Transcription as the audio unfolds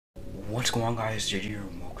What's going on, guys? JJ here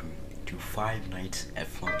and welcome to 5 Nights at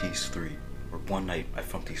Flumpty's 3, or 1 Night at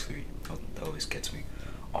Flumpty's 3. That always gets me.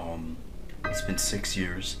 It's been 6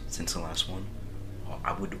 years since the last one.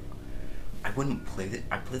 I wouldn't play it.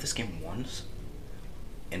 I played this game once,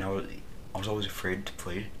 and I was always afraid to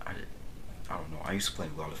play it. I don't know. I used to play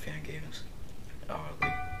a lot of fan games, like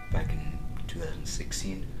back in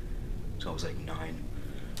 2016. So I was like 9.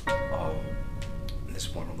 This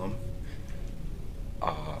is one of them.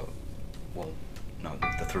 Well, no,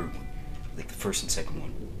 the third one, like the first and second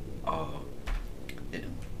one.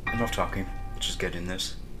 Enough talking. Let's just get in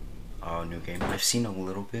this new game. I've seen a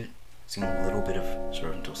little bit of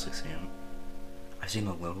Serve Until 6 AM. I've seen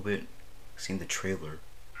a little bit, seen the trailer.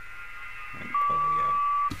 And, oh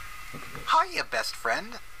yeah, look at this. Hiya, best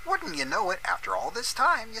friend. Wouldn't you know it, after all this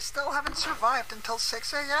time, you still haven't survived until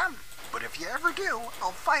 6 AM. But if you ever do,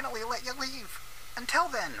 I'll finally let you leave. Until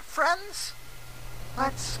then, friends,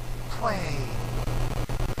 let's play.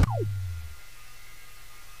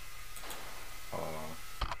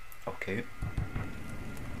 Okay.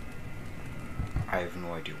 I have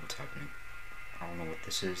no idea what's happening. I don't know what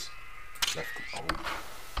this is. Left.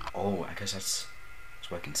 Oh, I guess that's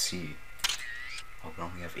so I can see. Oh, but I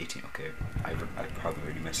only have 18. Okay, I probably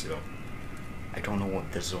already messed it up. I don't know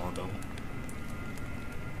what this is all about.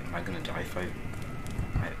 Am I gonna die if I have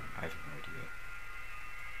no idea.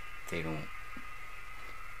 They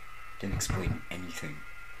didn't explain anything.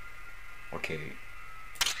 Okay.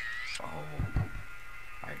 Oh,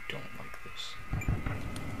 I don't like this.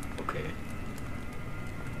 Okay.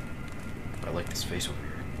 I like this face over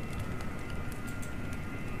here.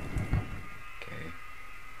 Okay.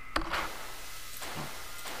 Oh.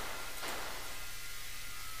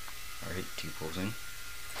 Alright, T-posing.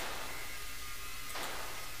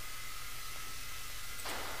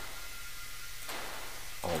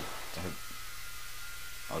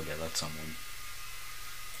 Oh yeah, that's someone.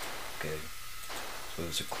 Okay. So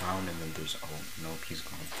there's a clown and then there's, oh no, he's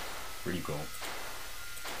gone. Where'd he go?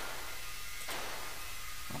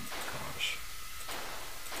 Oh my gosh.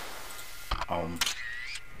 Oh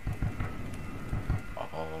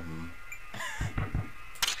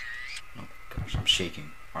my gosh, I'm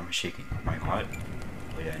shaking. Why am I shaking? Am I hot?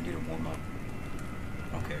 Oh yeah, I need to warm up.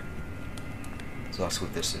 Okay. So that's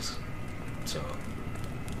what this is. So,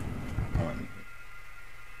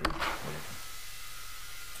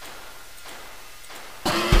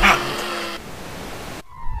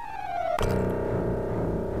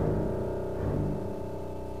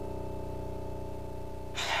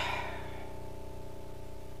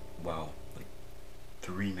 wow, like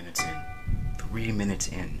 3 minutes in. 3 minutes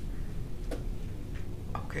in.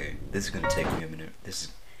 Okay, this is gonna take me a minute. This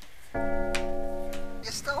is.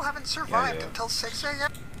 You still haven't survived until 6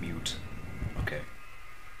 AM. Mute. Okay.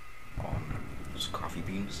 Those coffee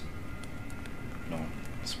beans? No,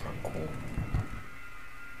 it's probably cool.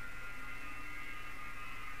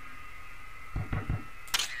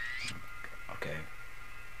 Okay.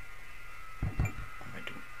 What am I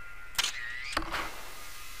doing?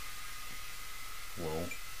 Whoa.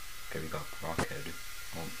 Okay, we got Rockhead.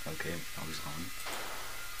 Oh, okay, now he's gone.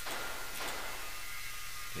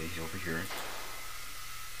 Okay, he's over here.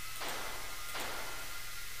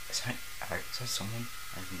 Is that someone?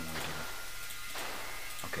 I have no idea.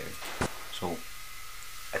 Okay, so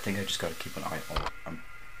I think I just gotta keep an eye. Oh, I'm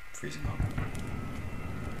freezing up.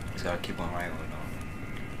 Just gotta keep an eye on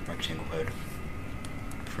rectangle head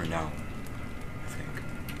for now, I think.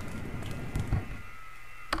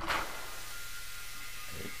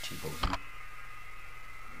 Alright, T-posing.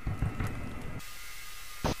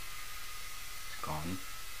 It's gone.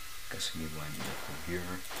 Guessing he went over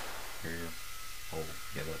here, here. Oh,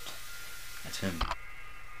 yeah, that's him.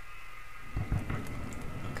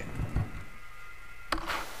 Okay.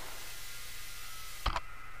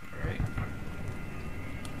 Alright.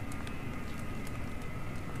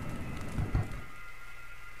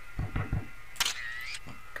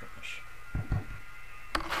 Oh gosh.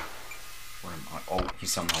 Where am I? Oh,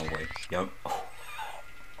 he's somehow away. Yep. Oh.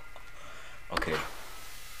 Okay.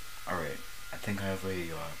 Alright. I think I have a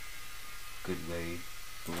good way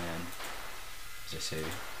to land. As I say.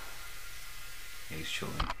 Yeah, he's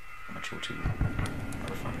chilling. I'm gonna chill too.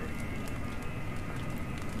 Gotta find her.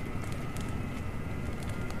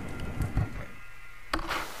 Okay.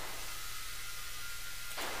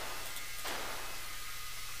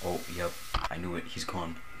 Oh, yep. I knew it. He's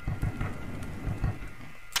gone.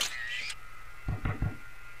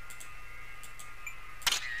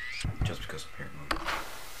 Just because I'm paranoid.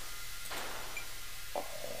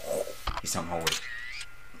 Oh, he's somehow away.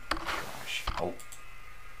 Gosh. Oh.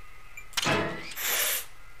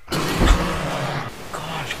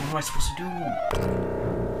 Gosh, am I supposed to do?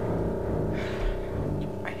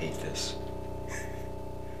 I hate this.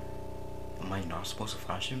 Am I not supposed to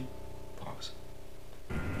flash him? Pause.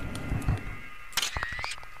 I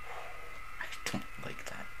don't like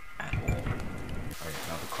that at all. Alright,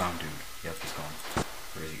 now the clown dude. Yep, he's gone.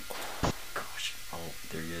 Where is he? Oh, gosh. Oh,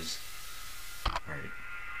 there he is. Alright.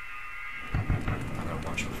 I gotta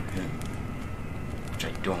watch out for him. Which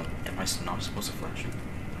I don't. Am I not supposed to flash him?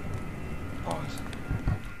 Pause.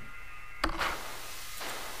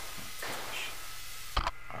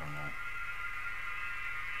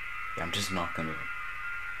 I'm just not gonna.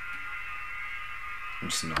 I'm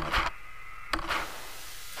just not.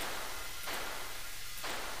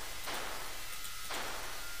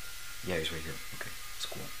 Yeah, he's right here. Okay, it's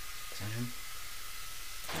cool. Is that him?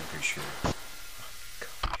 I'm pretty sure. Oh,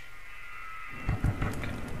 gosh.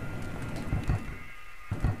 Okay.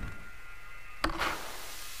 I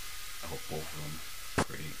hope both of them.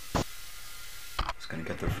 Great. I was gonna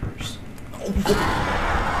get there first. Oh,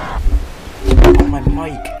 my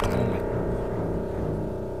mic! Oh my.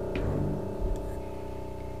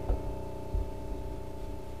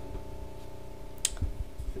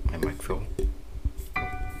 My mic fell.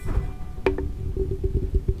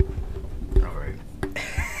 Alright.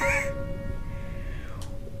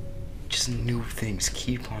 Just new things.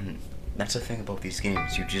 Keep on. That's the thing about these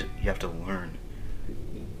games. You have to learn.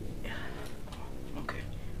 Okay.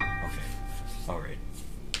 Okay. Alright.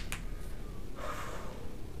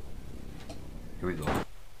 Here we go.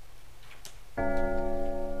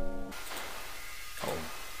 Oh.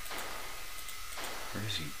 Where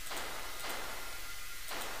is he?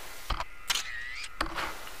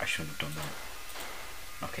 I shouldn't have done that.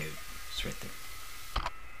 Okay, it's right there.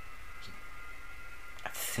 I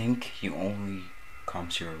think he only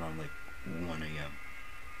comes here around like 1 a.m.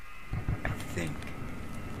 I think.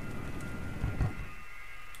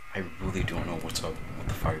 I really don't know what's up with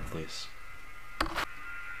the fireplace.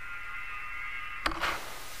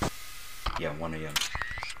 Yeah, 1 a.m.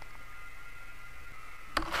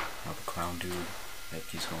 Now the clown dude. Yep,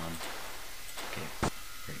 he's gone. Okay,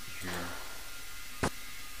 right here.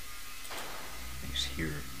 He's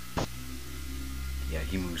here. Yeah,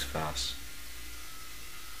 he moves fast.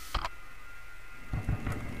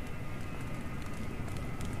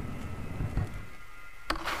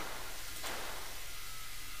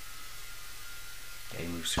 Yeah, he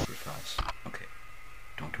moves super fast. Okay,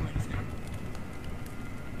 don't do anything.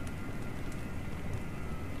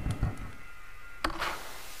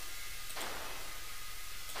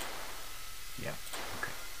 Yeah,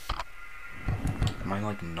 okay. Am I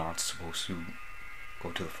like not supposed to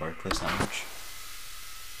go to the fireplace that much?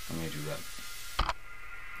 I'm gonna do that.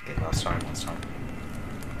 Okay, last time.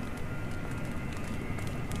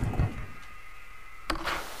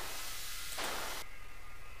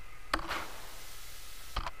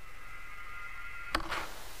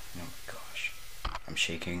 Oh gosh. I'm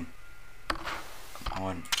shaking. Come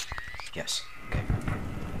on. Yes, okay.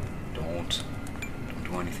 Don't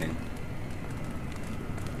do anything.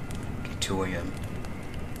 Okay, 2 a.m.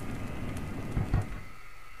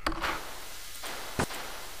 Gosh,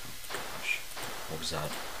 what was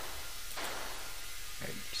that?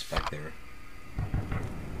 Alright, he's back there.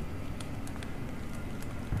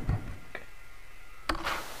 Okay.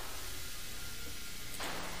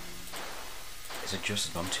 Is it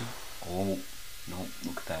just them two? Oh, no,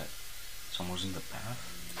 look at that. Someone's in the bath?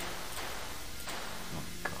 Oh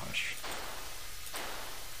gosh.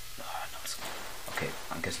 No, it's not. Okay,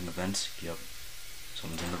 I'm guessing the vents. Yep.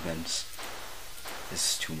 Someone's in the vents.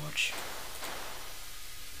 This is too much.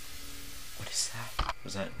 What is that?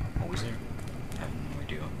 Was that always there? I have no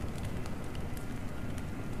idea.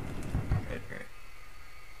 Right.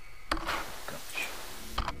 Gosh.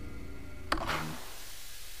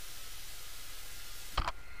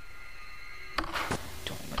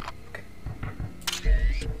 Don't like it. Okay.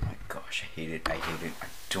 Oh my gosh, I hate it. I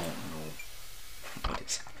don't know what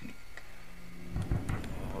is happening.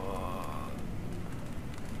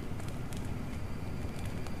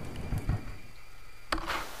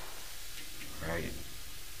 Right.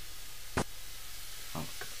 Oh,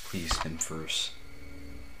 please, him first.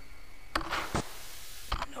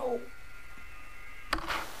 No.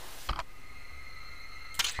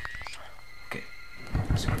 Okay.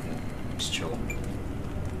 Just chill.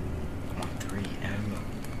 Come on, 3 M.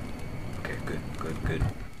 Okay, good.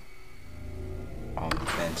 On the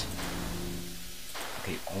vent.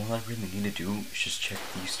 Okay, all I really need to do is just check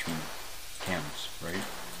these two cams, right?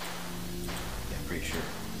 Yeah, I'm pretty sure.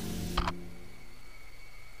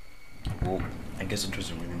 Well, I guess it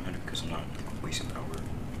doesn't really matter because I'm not wasting power.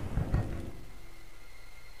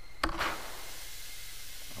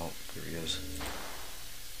 Oh, there he is.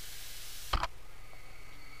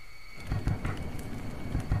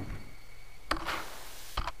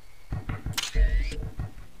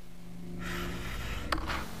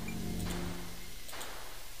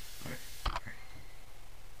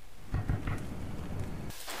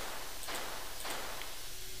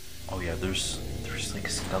 Oh yeah, there's like a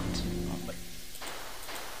skeleton. Oh, like...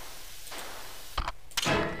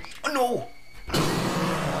 Oh no!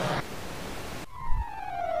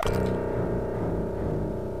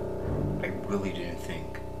 I really didn't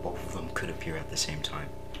think both of them could appear at the same time.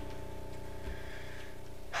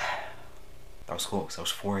 That was close. That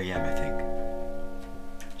was 4 a.m. I think.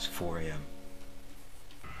 It was 4 a.m.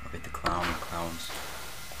 Okay, the clown's coming.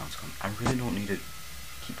 I really don't need to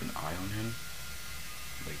keep an eye on him.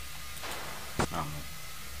 Like, I don't know.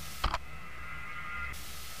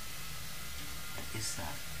 What is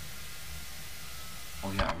that?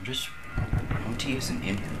 Oh yeah, Flumpty isn't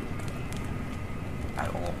in here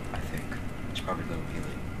at all, I think. He's probably gonna be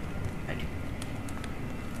like,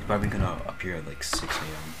 he's probably gonna appear at like 6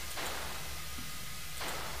 a.m.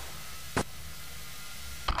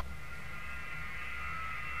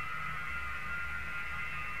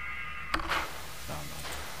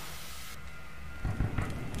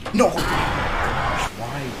 No! Oh gosh,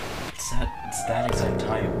 why? It's that exact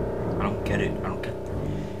time. I don't get it. I don't get...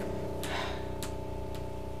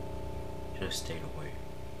 Should have stayed away.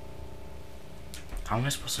 How am I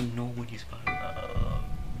supposed to know when he's about to...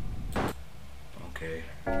 Okay.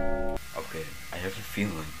 Okay, I have a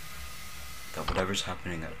feeling that whatever's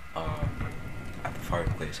happening at the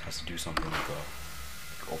fireplace has to do something like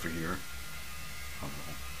over here. I don't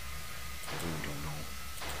know. I really don't know.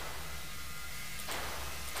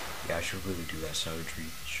 Yeah, I should really do that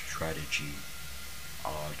strategy.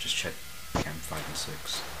 Just check cam 5 and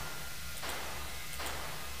 6.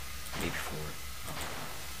 Maybe 4.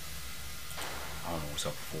 I don't know what's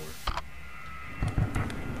up with 4.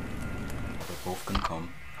 They're both gonna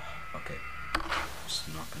come. Okay. Just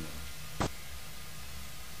not gonna...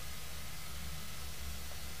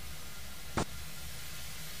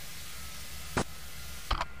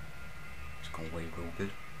 Just gonna wait a little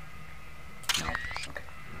bit. No. Okay.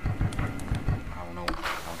 I don't know. I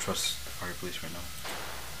don't trust the fireplace right now.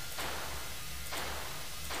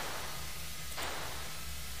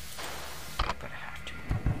 Okay, but I have to.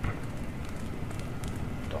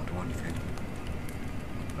 Don't do anything.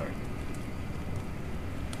 Alright.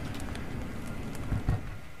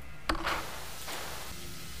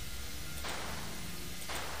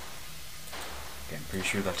 Okay, I'm pretty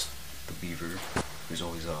sure that's the beaver who's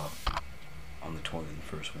always on the toilet in the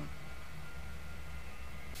first one.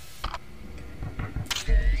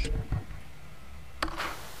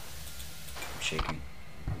 I'm shaking.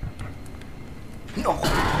 No!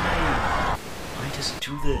 Why does it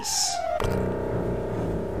do this?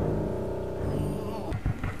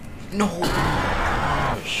 No!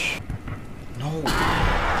 Gosh! No!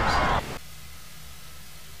 Oh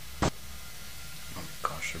my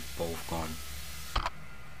gosh, they're both gone.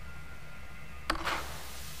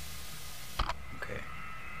 Okay.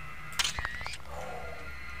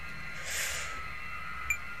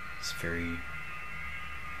 It's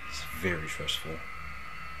very stressful.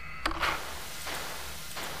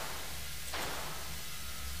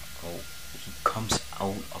 Oh, he comes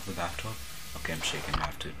out of the bathtub. Okay, I'm shaking.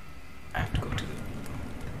 I have to go to the...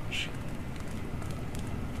 Gosh.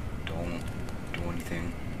 Don't do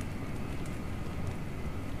anything.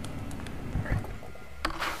 Alright, cool.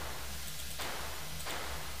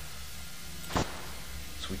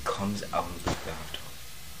 So he comes out of the bathtub.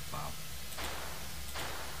 Wow.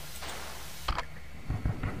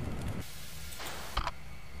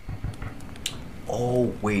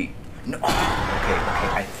 Oh, wait. No. Okay.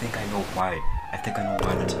 I think I know why. I think I know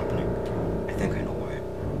why that's happening. I think I know why.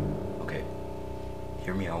 Okay.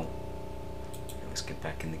 Hear me out. Let's get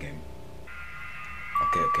back in the game.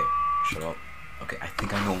 Okay. Shut up. Okay, I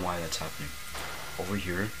think I know why that's happening. Over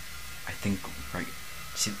here, I think, right...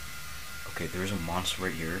 See... Okay, there's a monster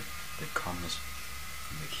right here that comes...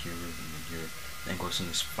 like here, and then here. Then goes in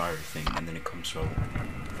this fire thing, and then it comes from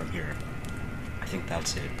here. I think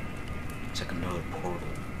that's it. It's like another portal.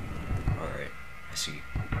 Alright, I see.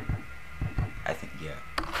 I think, yeah.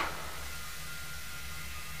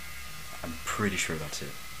 I'm pretty sure that's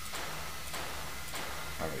it.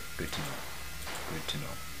 Alright, good to know. Good to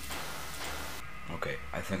know. Okay,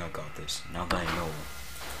 I think I got this. Now that I know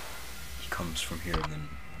he comes from here and then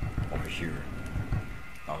over here,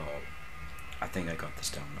 I think I got this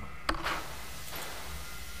down now.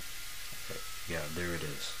 Okay, yeah, there it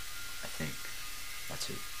is. I think. That's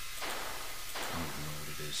it. I don't even know what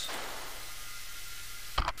it is.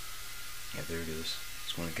 Yeah, there it is.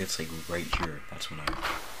 So when it gets like right here, that's when I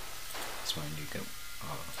need to get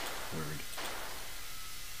word.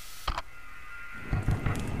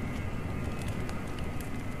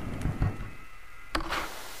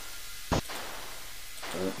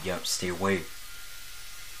 Oh, yeah, stay away.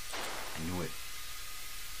 I knew it.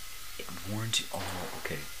 It warns you. Oh,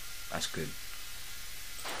 okay. That's good.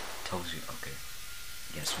 Tells you, okay.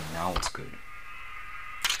 Yeah, so now it's good.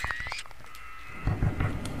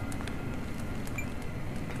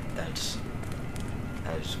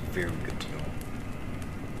 That is very good to know.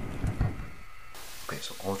 Okay,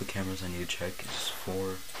 so all the cameras I need to check is 4,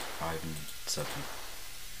 5, and 7.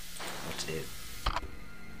 That's it.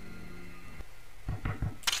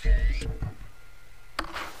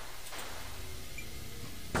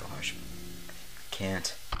 Gosh.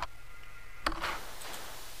 Can't.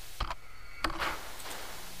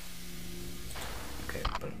 Okay,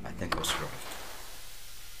 but I think I'll survive.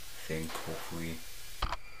 Hopefully.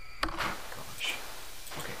 Oh, gosh.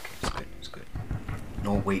 Okay, it's good.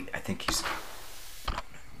 No, wait, I think he's... No.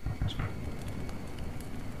 It's fine.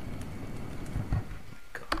 Oh my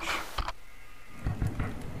gosh.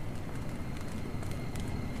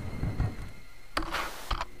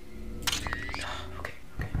 Okay.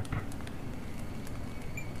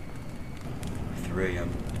 3 a.m.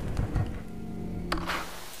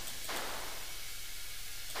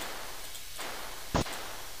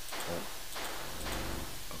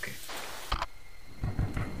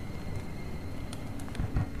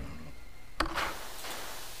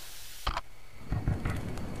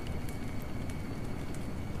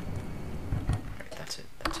 That's it.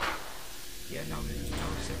 Yeah, now he's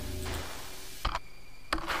there.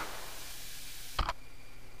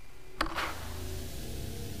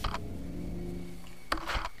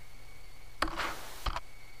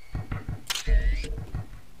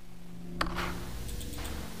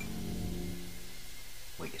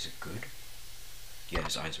 Wait, is it good? Yeah,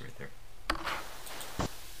 his eyes are right there.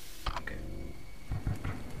 Okay.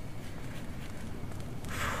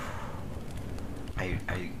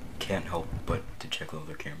 I can't help but to check the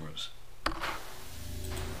other cameras.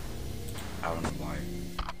 I don't know why.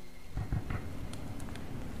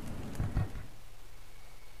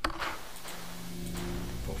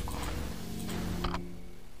 Both gone.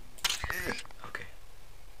 Okay.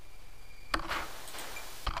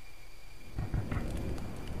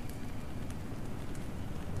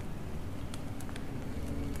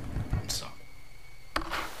 Stop.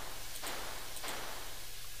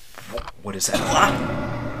 What is that? Ah!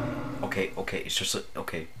 Okay, it's just a,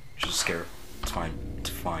 it's just a scare. It's fine.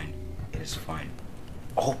 It is fine.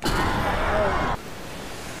 Oh!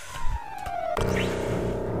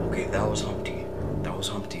 Okay, that was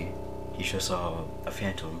Humpty. He's just a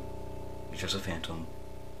phantom.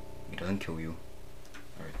 He doesn't kill you.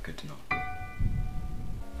 Alright, good to know.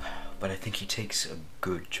 But I think he takes a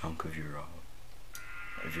good chunk of your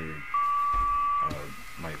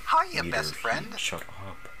my Hiya, meter. best friend. Shut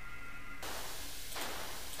up.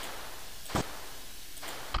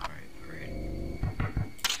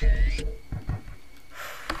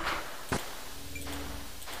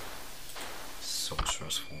 So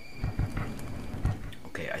stressful.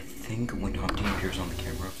 Okay, I think when Humpty appears on the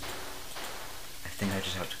camera, I think I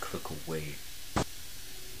just have to click away.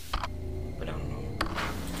 But I don't know.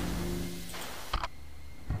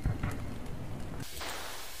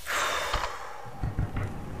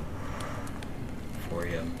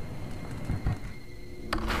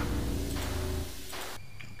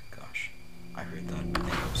 Gosh, I heard that. I think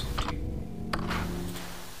that was Humpty.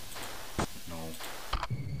 No,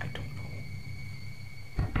 I don't know.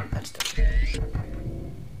 That's definitely.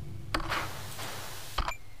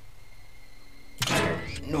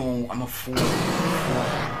 No, I'm a fool. Oh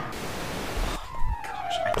my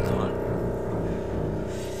gosh, I thought.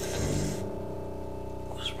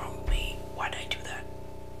 What was wrong with me? Why did I do that?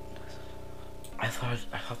 I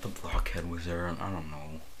thought the blockhead was there, and I don't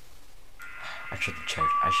know. I should have checked.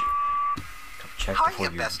 I should check before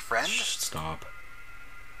you. Best friend. Stop.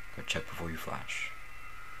 Go check before you flash.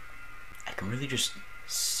 I can really just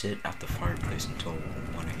sit at the fireplace until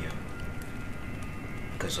 1 a.m.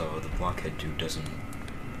 Because the blockhead dude doesn't,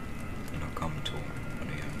 come until 1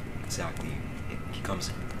 a.m. Exactly. He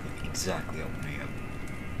comes exactly at 1 a.m.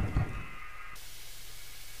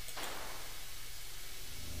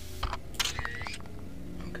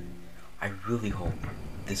 Okay. I really hope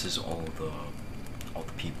this is all the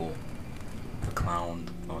people, the clown,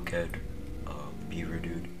 the blockhead, beaver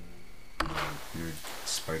dude, and the weird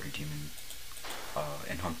spider demon,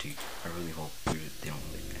 and Humpty. I really hope they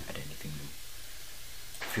don't add anything new.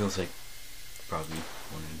 It feels like probably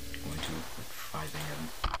going to like 5 a.m.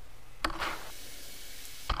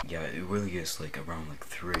 Yeah, it really is like around like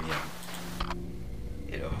 3 a.m.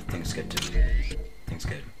 Things get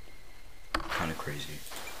kind of crazy.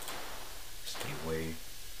 Stay away.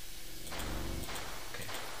 Okay.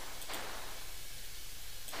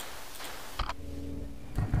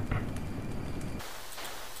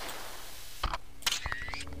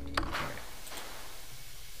 Alright.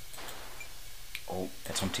 Oh,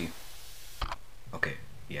 that's empty. Okay,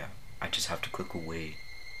 yeah. I just have to click away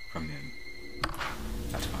from him.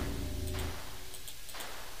 That's fine.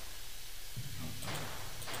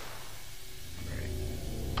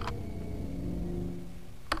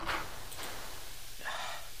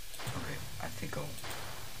 Okay, I think I'll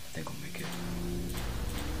make it.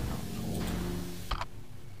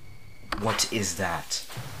 What is that?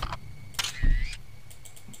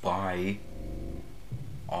 Bye.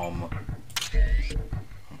 Oh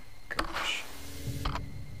gosh.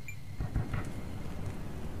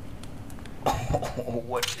 Oh,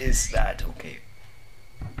 what is that? Okay.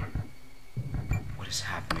 What is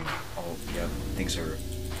happening? Oh yeah, things are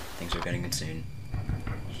getting insane.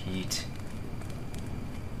 Heat.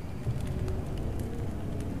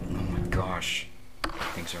 Oh my gosh.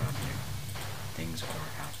 Things are happening. Things are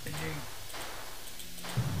happening.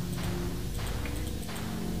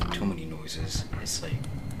 Okay. Too many noises. It's like,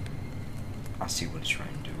 I see what it's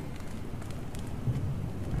trying to do.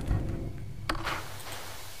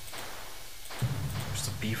 There's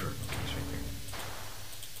the beaver. Okay, he's right there.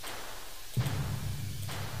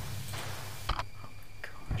 Oh my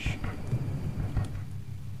gosh.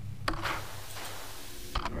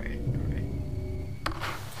 Alright.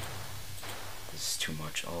 This is too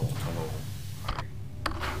much. Oh, hello. Alright.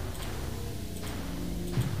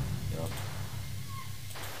 Yup.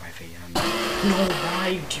 5 a.m. No,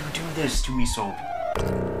 why do you do this to me so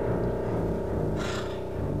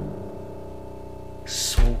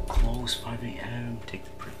close? 5 a.m. Take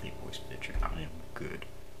the birthday boy's picture. I am good.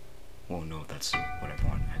 Well, no, that's what I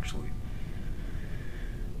want, actually.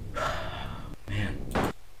 Man.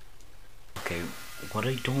 Okay, what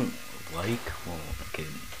I don't like, well, okay,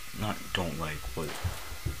 not don't like,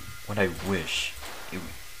 what I wish,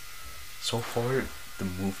 so far, the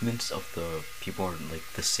movements of the people are, like,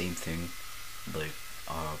 the same thing. Like,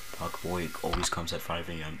 Puck Boy always comes at 5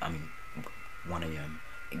 a.m., I mean, 1 a.m.,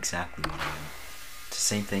 exactly 1 a.m., it's the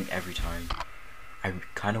same thing every time. I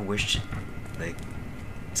kind of wish, like,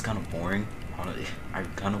 it's kind of boring. I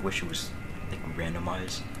kind of wish it was, like,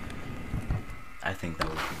 randomized. I think that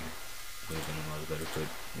would have been a lot better, but,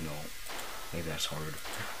 you know, maybe that's hard.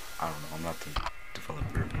 I don't know, I'm not the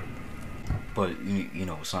developer. But, you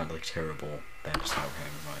know, it's not, like, terrible that it's not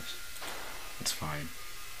randomized. It's fine.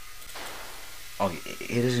 Oh, it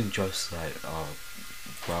isn't just that,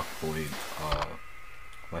 Rock Boy, well,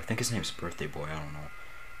 I think his name's Birthday Boy, I don't know.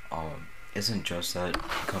 Isn't just that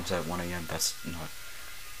he comes at 1 a.m. That's not.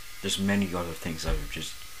 There's many other things that have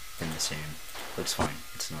just been the same. But it's fine.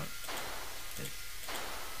 It's not.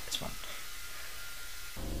 It's fine.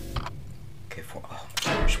 Okay, oh my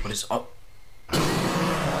gosh, what is up?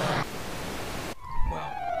 Wow.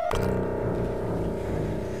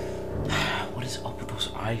 What is up with those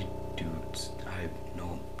eye dudes? I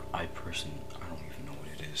don't even know what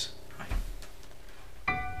it is.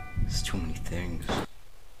 There's too many things.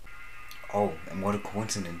 Oh, and what a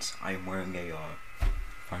coincidence. I am wearing a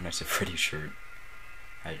Five Nights at Freddy's shirt.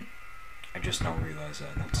 I just now realized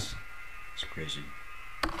that. That's crazy.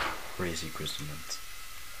 Crazy coincidence.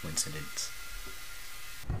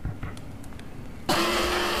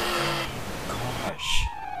 Gosh.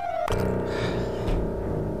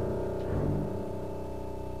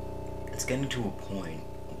 It's getting to a point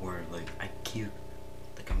where, like,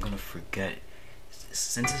 I'm gonna forget.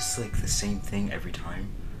 Since it's, like, the same thing every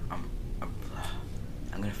time, I'm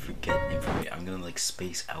gonna forget information. I'm gonna, like,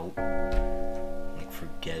 space out, like,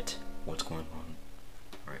 forget what's going on.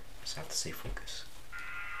 Alright, just have to stay focused.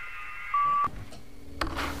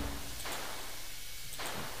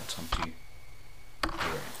 That's empty.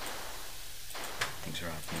 Alright. Things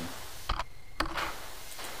are happening.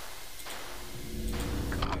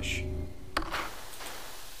 Gosh.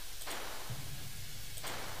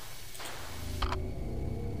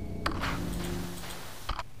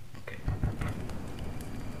 Okay.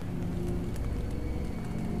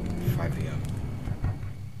 5 a.m.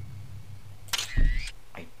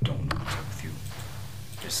 I don't know what's up with you.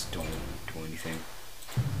 Just don't do anything.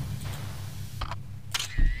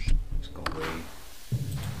 Just go away.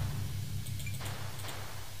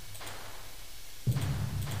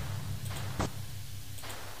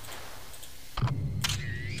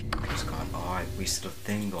 Okay, it's gone. Oh, I wasted a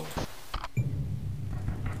thing though.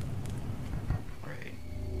 Right.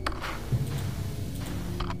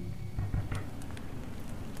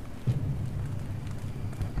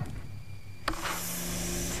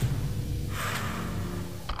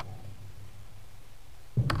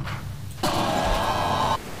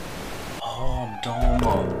 dumb.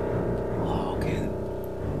 Oh, okay.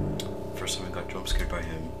 First time I got jump scared by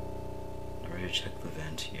him. I'm ready to check the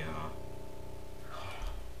vent, yeah.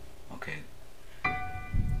 Okay.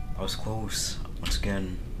 I was close. Once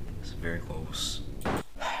again, it was very close.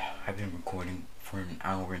 I've been recording for an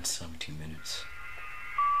hour and 17 minutes.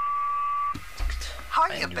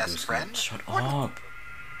 Hiya, best friend. Shut up.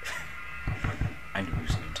 I knew it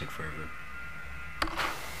was gonna take forever.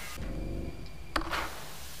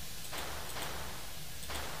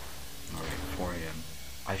 Alright, 4 a.m.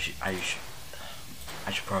 I should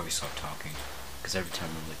probably stop talking, because every time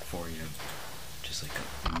I'm like 4 a.m. just like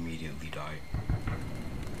immediately die.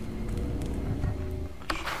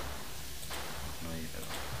 Gosh.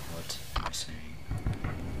 What am I saying?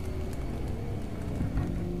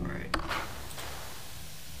 Alright.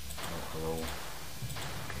 Oh, hello.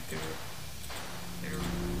 Okay, there.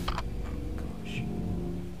 Oh gosh.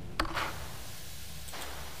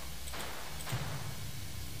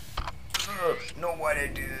 No, what I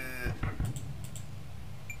do?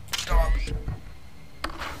 Stop.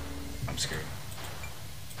 I'm scared.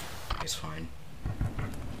 It's fine.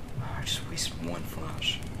 I just wasted one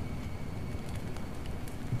flash.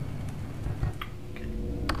 Okay.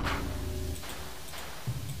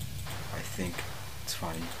 I think it's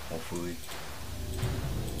fine, hopefully.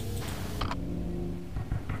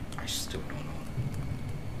 I still don't know.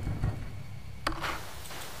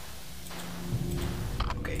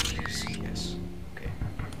 Okay, please, yes. Okay.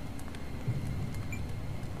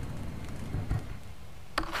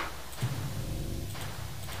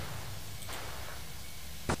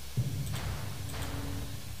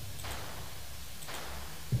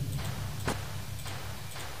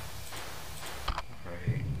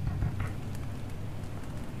 Alright.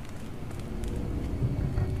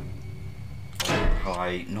 Oh,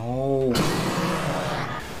 hi. No!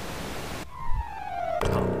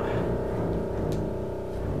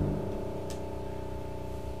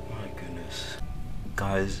 My goodness.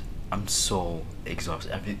 Guys, I'm so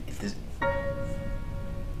exhausted. I've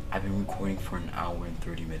been recording for an hour and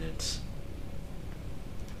 30 minutes.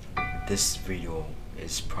 This video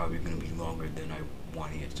is probably gonna be longer than I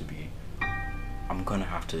wanted it to be. I'm gonna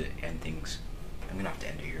have to end things. I'm gonna have to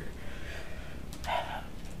end it here.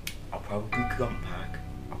 I'll probably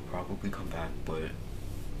come back, but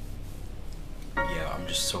yeah, I'm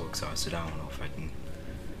just so exhausted. I don't know if I can.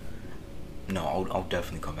 No, I'll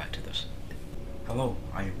definitely come back to this. Hello,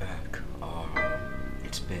 I am back.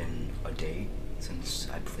 It's been a day since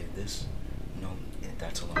I played this. No,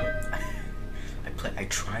 that's a lie. I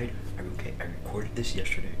recorded this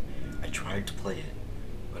yesterday. I tried to play it,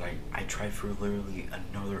 but I tried for literally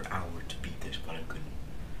another hour to beat this, but I couldn't.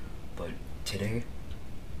 But today,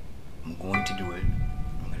 I'm going to do it.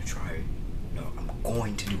 I'm gonna try it. No, I'm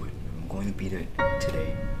going to do it. I'm going to beat it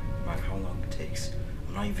today, no matter how long it takes.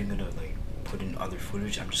 I'm not even gonna like put in other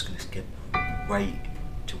footage. I'm just gonna skip right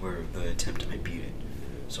to where the attempt I beat it.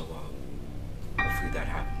 So hopefully that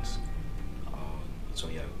happens. So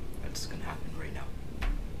yeah, that's gonna happen right now.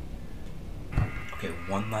 Okay,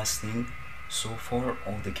 one last thing. So far,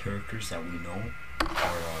 all the characters that we know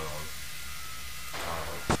are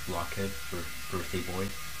Blockhead, Birthday Boy,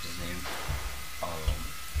 is his name.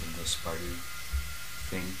 And the spider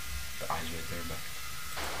thing, the eyes right there, but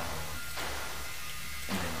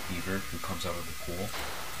and then Beaver, who comes out of the pool,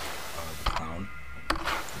 the clown,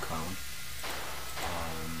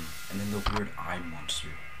 and then the weird eye monster.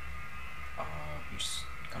 You just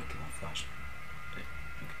gotta keep on flashing.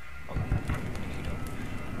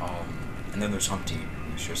 And then there's Humpty,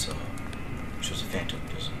 who's just a phantom,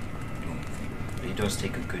 he doesn't do anything, but he does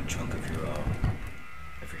take a good chunk of your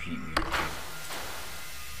heat meter.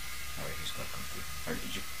 Alright, he's gotta come through. Alright,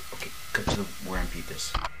 okay, cut to where I beat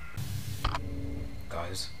this.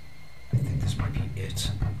 Guys, I think this might be it.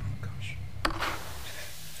 Oh gosh.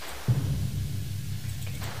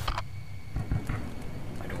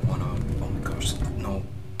 I don't wanna, oh my gosh, no.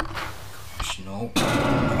 Gosh, no.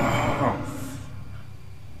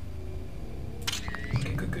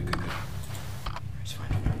 Okay, good. It's fine.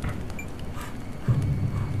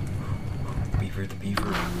 The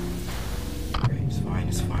beaver. Alright,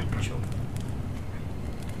 it's fine, chill.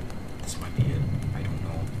 This might be it. I don't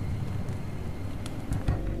know.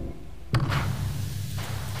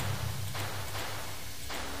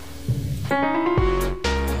 Oh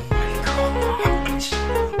my gosh.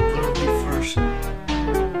 Literally first.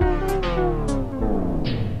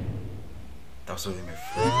 That was literally my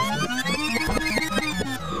first.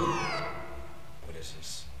 What is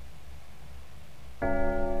this?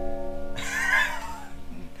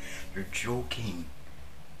 You're joking.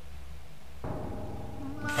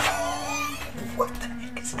 What the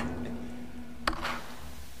heck is that?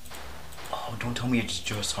 tell me it's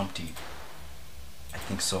just Humpty. I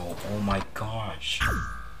think so. Oh my gosh.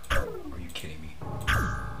 Are you kidding me?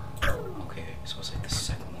 Okay, so it's like the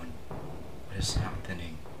second one. What is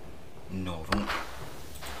happening? No, don't.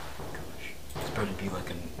 Gosh. It's better to be like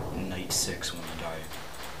a night 6 when I die.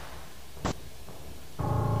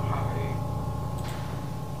 Hi.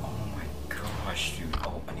 Oh my gosh, dude.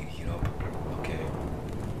 Oh, I need to heat up. Okay.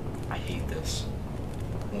 I hate this.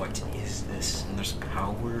 What is this? And there's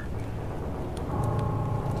power?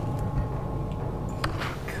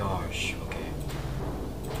 Gosh, okay.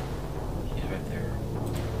 He's right there.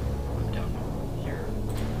 I'm down here.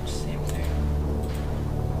 Same thing.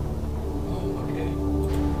 Oh, okay.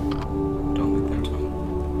 Don't make that tone.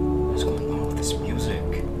 What is going on with this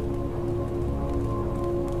music?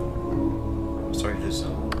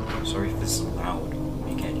 Sorry if this is loud.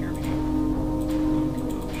 You can't hear me. Oh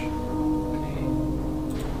gosh. Okay.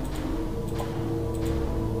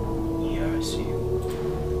 Yeah, I see you.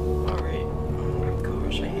 Alright. Oh my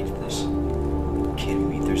gosh, I hate this. Are you kidding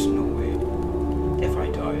me? There's no way. If I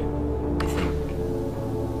die, I think.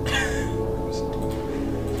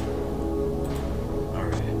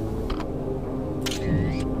 Alright.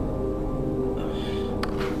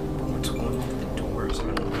 What's going on with the doors? I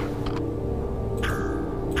don't know.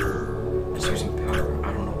 It's using power. I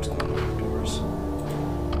don't know what's going on with the doors.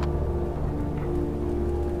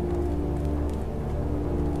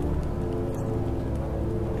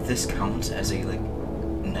 If this counts as a like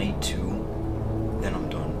night 2, then I'm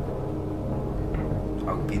done.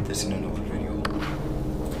 I'll beat this in another video.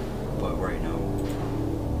 But right now.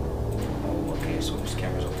 Oh, okay, so this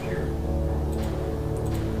camera's over here.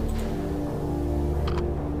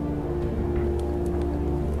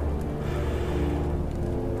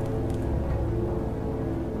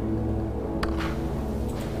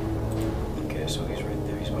 Okay, so he's right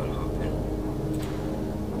there. He's about to hop in.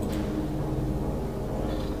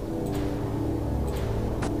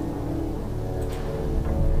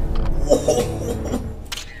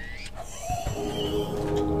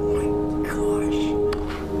 Oh my gosh.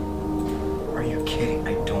 Are you kidding?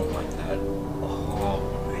 I don't like that. Oh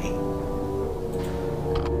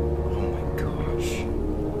my gosh.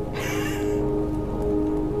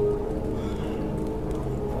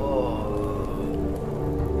 Oh.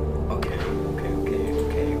 Okay.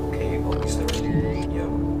 Oh, he's there.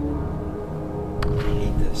 Yep. I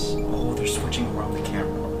hate this. Oh, they're switching around the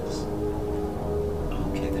cameras.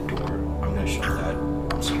 Okay, the door. I'm gonna shut that.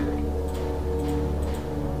 I'm scared.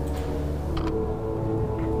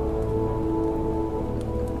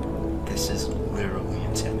 This is literally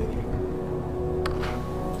insanity.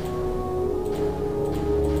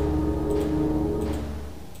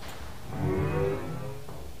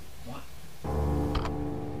 What?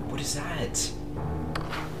 What is that?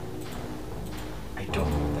 I don't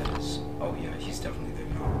know what that is. Oh yeah, he's definitely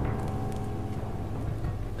there now.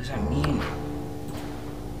 What does that mean?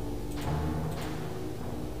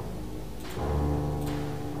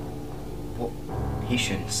 Well,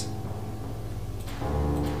 Haitians.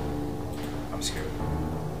 I'm scared.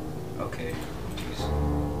 Okay, Humpties.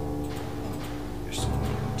 There's so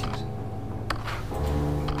many Humpties.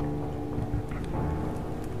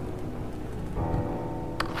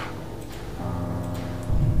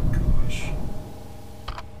 Gosh.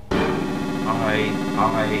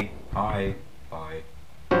 Bye.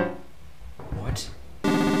 What?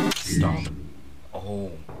 Stop.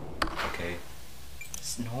 Oh. Okay.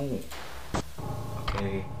 No.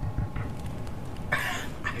 Okay. I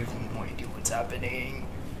have no idea what's happening.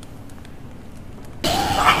 Oh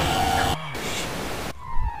my gosh.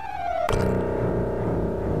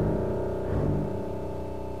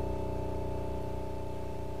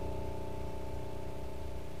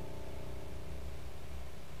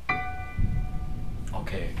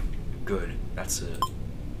 Okay, good. That's it.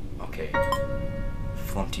 Okay.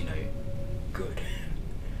 Flumpty night. Good.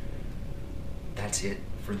 That's it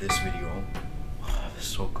for this video. I'm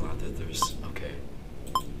so glad that there's. Okay.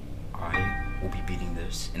 I will be beating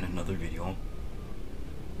this in another video.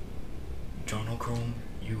 John O'Chrome,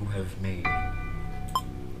 you have made.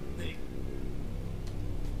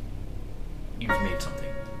 You've made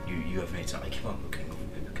something. You have made something. I keep on looking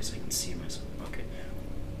over it because I can see myself. Okay.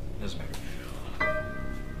 Doesn't matter.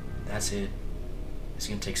 That's it. It's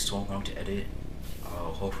gonna take so long to edit.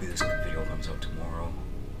 Hopefully this video comes out tomorrow.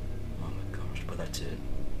 Oh my gosh, but that's it.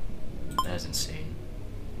 That is insane.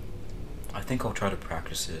 I think I'll try to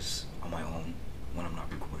practice this on my own when I'm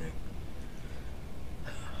not recording.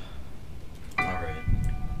 Alright.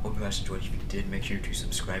 Hope you guys enjoyed. If you did, make sure to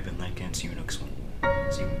subscribe and like, and see you next one.